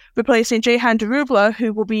 already, replacing Jehan Darubla,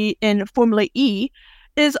 who will be in Formula E,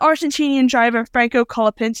 is Argentinian driver Franco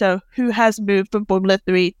Colapinto, who has moved from Formula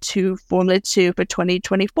 3 to Formula 2 for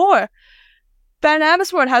 2024. Van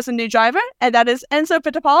Amersfoort has a new driver, and that is Enzo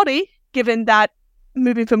Fittipaldi, given that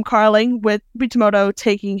moving from Carling with Ritomoto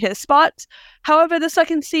taking his spot. However, the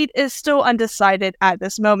second seat is still undecided at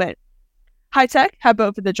this moment. High Tech have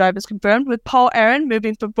both of the drivers confirmed, with Paul Aaron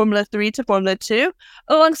moving from Formula 3 to Formula 2,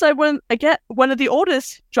 alongside one of the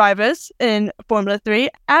oldest drivers in Formula 2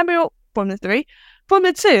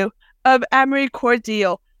 of Amory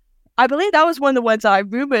Cordial. I believe that was one of the ones I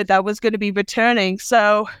rumored that was going to be returning.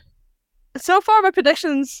 So far my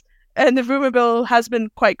predictions and the rumor bill has been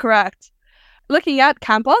quite correct. Looking at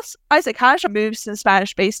Campos, Isaac Hash moves to the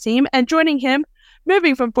Spanish-based team, and joining him,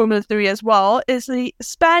 moving from Formula 3 as well, is the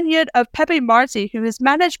Spaniard of Pepe Marti, who is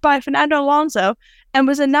managed by Fernando Alonso and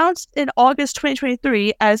was announced in August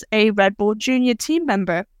 2023 as a Red Bull Junior team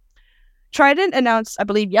member. Trident announced, I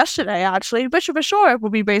believe yesterday actually, Richard Bashore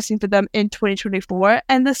will be racing for them in 2024,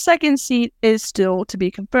 and the second seat is still to be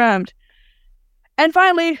confirmed. And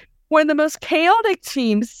finally, one of the most chaotic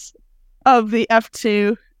teams of the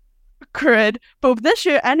F2 grid, both this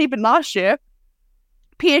year and even last year,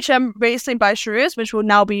 PHM Racing by Charus, which will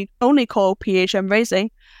now be only called PHM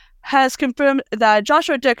Racing, has confirmed that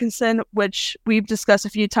Joshua Dickinson, which we've discussed a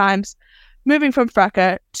few times, moving from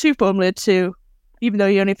FRECA to Formula 2, even though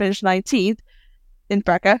he only finished 19th in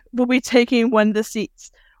FRECA, will be taking one of the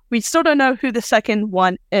seats. We still don't know who the second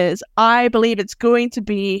one is. I believe it's going to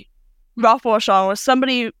be Ralph Warshall or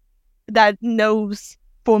somebody that knows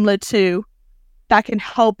Formula 2 that can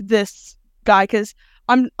help this guy, because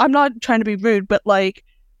I'm not trying to be rude, but like,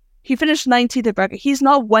 he finished 19th at Breca. He's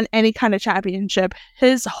not won any kind of championship.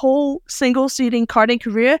 His whole single seating karting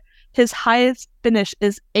career, his highest finish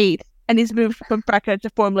is 8th, and he's moved from Breca to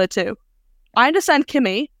Formula 2. I understand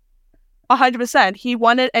Kimi, 100%. He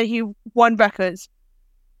won it, and he won Breca's.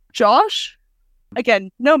 Josh,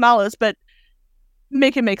 again, no malice, but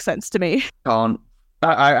make it make sense to me. Can't.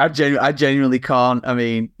 I genuinely can't. I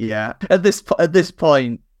mean, yeah. At this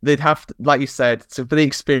point, they'd have to, like you said, so for the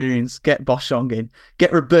experience, get Boschong in,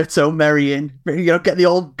 get Roberto Merri in, get the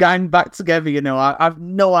old gang back together. I've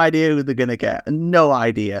no idea who they're gonna get. No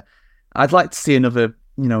idea. I'd like to see another,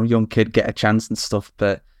 young kid get a chance and stuff,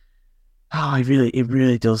 but it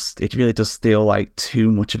really does feel like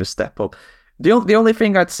too much of a step up. The only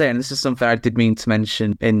thing I'd say, and this is something I did mean to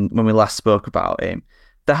mention when we last spoke about him,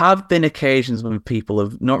 there have been occasions when people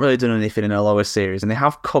have not really done anything in a lower series, and they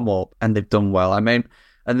have come up and they've done well. I mean,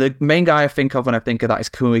 and the main guy I think of when I think of that is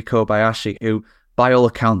Kamui Kobayashi, who, by all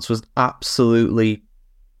accounts, was absolutely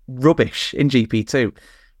rubbish in GP2.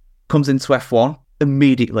 Comes into F1,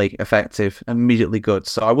 immediately effective, immediately good.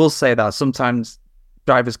 So I will say that sometimes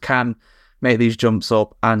drivers can make these jumps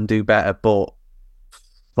up and do better, but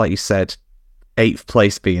like you said, 8th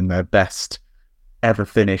place being their best ever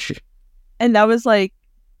finish. And that was that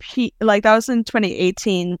was in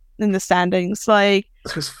 2018 in the standings. Like,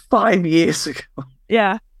 it was 5 years ago.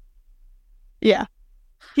 Yeah.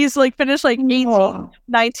 He's finished 18th,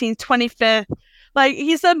 19th, 25th. Like,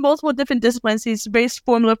 he's done multiple different disciplines. He's raced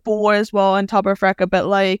Formula 4 as well on top of Freca, but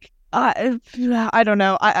I don't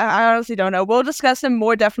know. I honestly don't know. We'll discuss him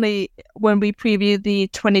more definitely when we preview the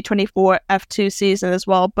 2024 F2 season as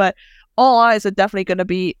well, but all eyes are definitely going to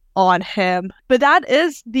be on him. But that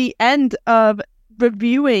is the end of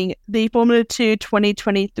reviewing the Formula 2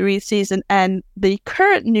 2023 season and the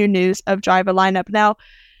current new news of driver lineup. Now,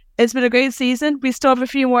 it's been a great season. We still have a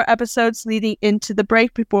few more episodes leading into the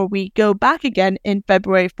break before we go back again in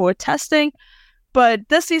February for testing. But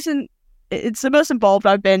this season, it's the most involved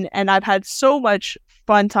I've been, and I've had so much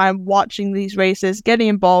fun time watching these races, getting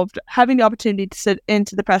involved, having the opportunity to sit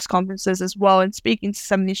into the press conferences as well, and speaking to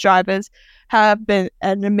some of these drivers have been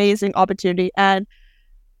an amazing opportunity. And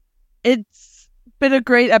it's been a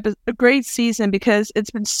great season because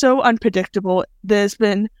it's been so unpredictable. There's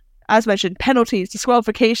been, as mentioned, penalties,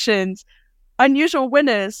 disqualifications, unusual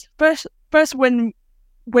winners, first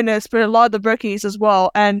winners for a lot of the rookies as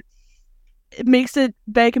well, and it makes it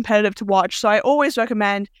very competitive to watch. So I always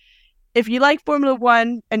recommend, if you like Formula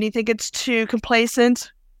 1 and you think it's too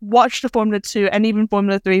complacent, watch the Formula 2 and even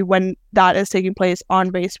Formula 3 when that is taking place on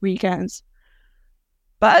race weekends.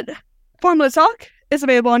 But Formula Talk is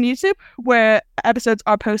available on YouTube, where episodes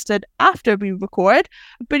are posted after we record.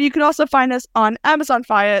 But you can also find us on Amazon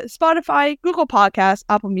Fire, Spotify, Google Podcasts,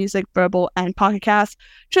 Apple Music, Verbal, and Pocket Casts.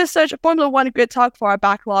 Just search Formula 1 Grid Talk for our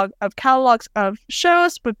backlog of catalogs of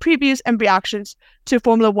shows with previews and reactions to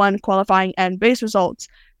Formula 1 qualifying and race results,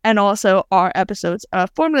 and also our episodes of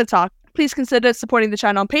Formula Talk. Please consider supporting the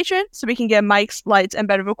channel on Patreon so we can get mics, lights, and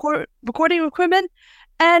better recording equipment.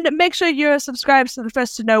 And make sure you're subscribed so the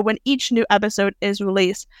first to know when each new episode is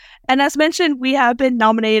released. And as mentioned, we have been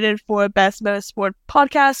nominated for Best Motorsport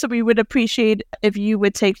Podcast, so we would appreciate if you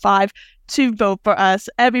would take 5 to vote for us.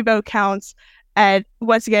 Every vote counts. And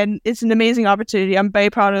once again, it's an amazing opportunity. I'm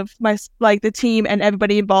very proud of the team and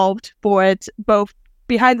everybody involved for it, both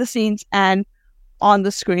behind the scenes and on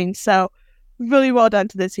the screen. So really well done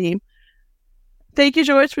to the team. Thank you,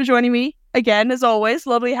 George, for joining me again. As always,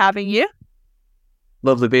 lovely having you.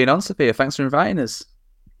 Lovely being on, Sophia. Thanks for inviting us.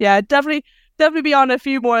 Yeah, definitely be on a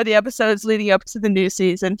few more of the episodes leading up to the new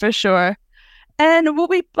season for sure. And we'll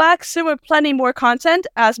be back soon with plenty more content.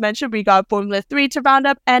 As mentioned, we got Formula 3 to round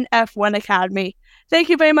up and F1 Academy. Thank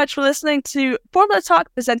you very much for listening to Formula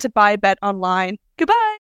Talk presented by Bet Online. Goodbye.